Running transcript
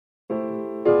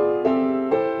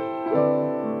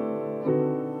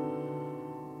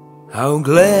How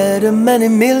glad the many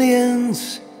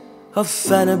millions of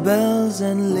Annabelles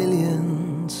and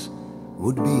Lillians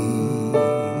would be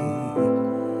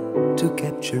to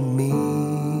capture me.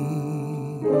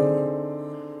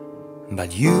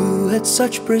 But you had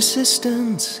such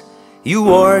persistence, you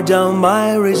wore down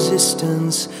my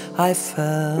resistance. I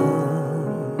fell,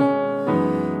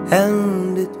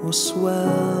 and it was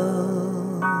swell.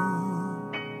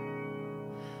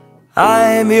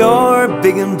 I'm your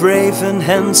big and brave and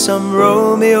handsome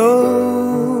Romeo.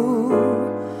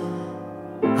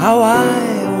 How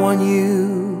I won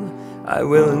you, I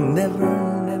will never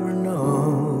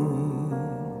know.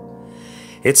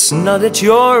 It's not that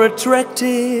you're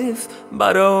attractive,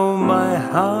 but oh, my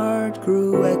heart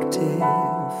grew active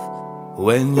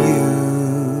when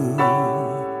you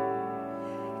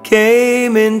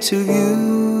came into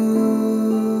view.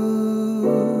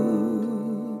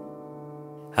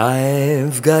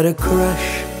 I've got a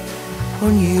crush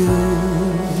on you,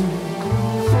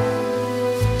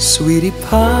 sweetie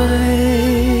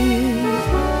pie,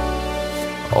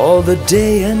 all the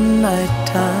day and night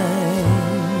time.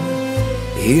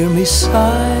 Hear me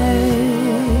sigh,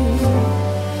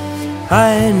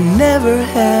 I never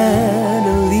had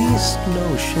the least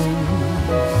notion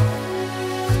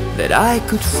that I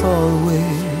could fall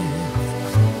with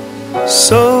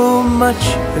so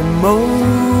much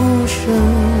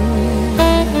emotion.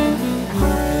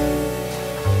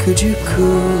 Could you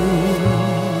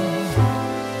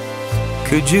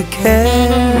could you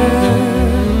care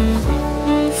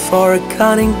for a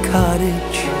cunning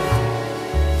cottage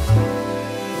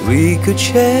we could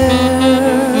share?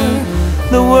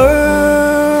 The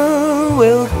world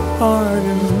will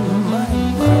pardon my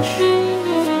mush,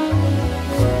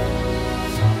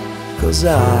 'cause I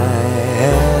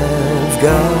have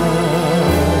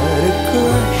got a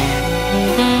crush,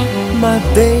 my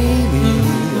baby,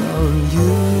 on you.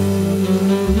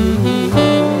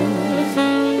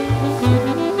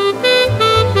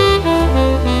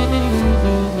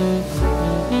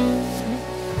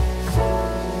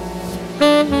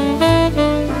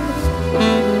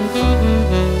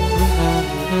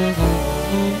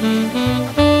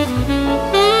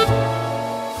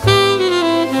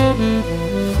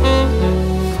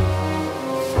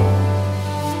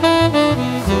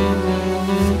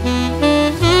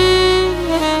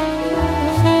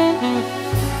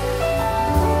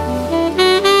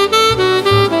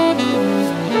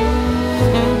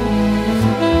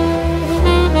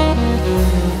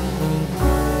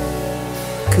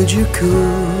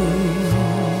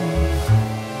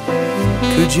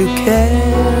 Could you care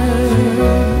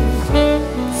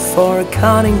for a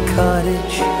cunning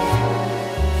cottage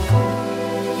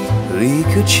we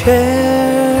could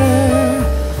share?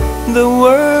 The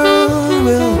world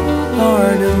will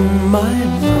pardon my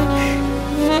much,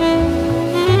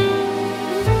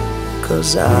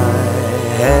 'cause I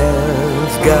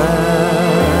have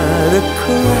got a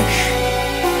crush,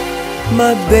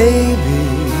 my baby,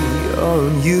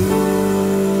 on you.